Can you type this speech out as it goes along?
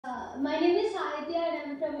My name is Sahitya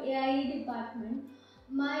and I'm from AIE department.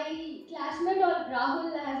 My classmate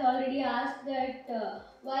Rahul has already asked that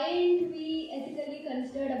why aren't we ethically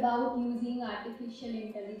considered about using artificial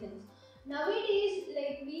intelligence. Nowadays,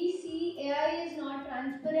 like we see, AI is not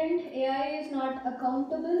transparent, AI is not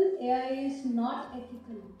accountable, AI is not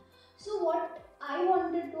ethical. So what I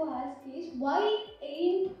wanted to ask is, why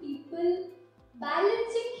ain't people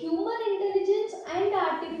balancing human intelligence and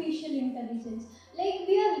artificial intelligence? Like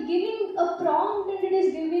we are giving a prompt and it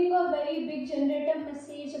is giving a very big generative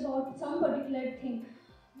message about some particular thing.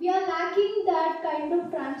 We are lacking that kind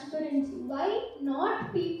of transparency. Why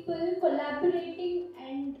not people collaborating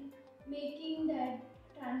and making that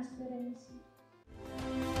transparency?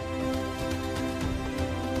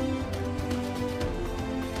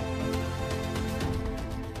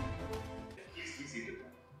 Please be seated.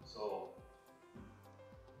 So,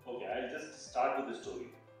 okay, I'll just start with the story.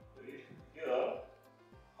 Right? Here,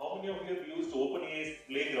 how many of you have used OpenAI's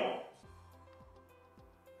Playground?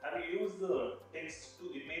 Have you used the text to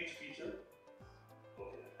image feature?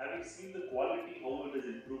 Okay. Have you seen the quality, how it has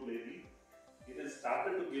improved lately? It has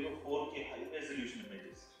started to give a 4K high resolution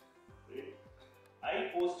images. Right?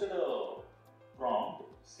 I posted a prompt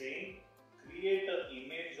saying create an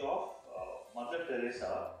image of Mother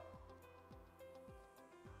Teresa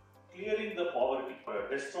clearing the poverty,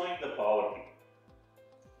 destroying the poverty.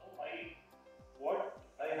 What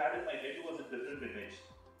I had in my head was a different image.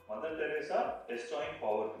 Mother Teresa destroying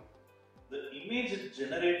poverty. The image it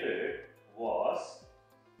generated was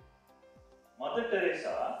Mother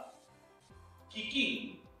Teresa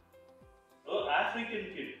kicking an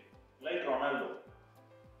African kid like Ronaldo.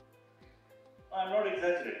 I'm not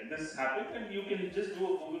exaggerating. This happened, and you can just do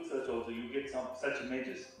a Google search also. You get some such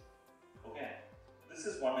images. Okay. This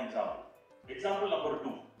is one example. Example number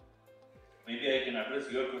 2. Maybe I can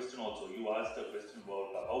address your question also. You asked a question about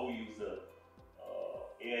how we use the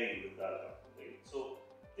AI with data. Right? So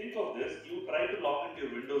think of this. You try to log into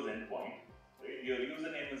your Windows endpoint. Right? Your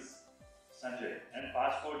username is Sanjay and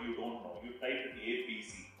password you don't know. You type in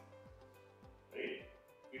APC. Right?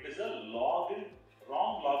 It is a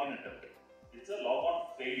wrong login attempt. It's a logon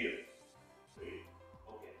failure. Right?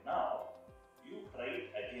 Okay. Now you try it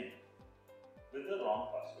again with the wrong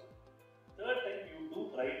password. Third time you do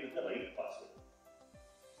try it with the right password.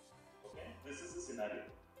 Okay, this is the scenario.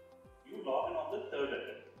 You log in on the third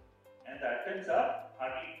attempt, and the attempts are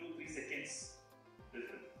hardly 2-3 seconds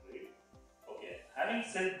different, right? Okay, having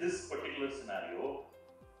said this particular scenario,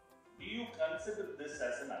 do you consider this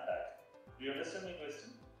as an attack? Do you understand my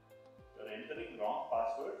question? You are entering wrong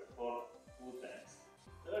password for 2 times.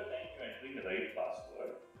 Third time you are entering the right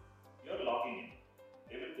password, you are logging in.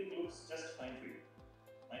 Everything looks just fine for you.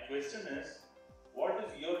 My question is, what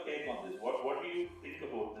is your take on this? What do you think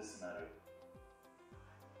about this scenario?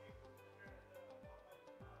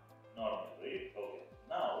 Normal, right? Okay.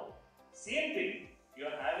 Now, same thing, you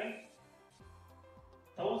are having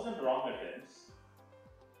 1000 wrong attempts,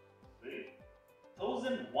 right?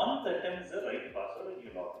 1001th attempt is the right password and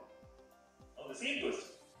you log in. Now, the same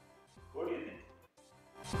question. What do you think?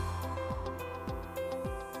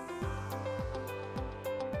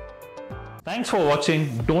 Thanks for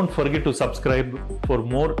watching. Don't forget to subscribe for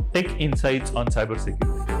more tech insights on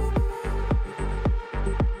cybersecurity.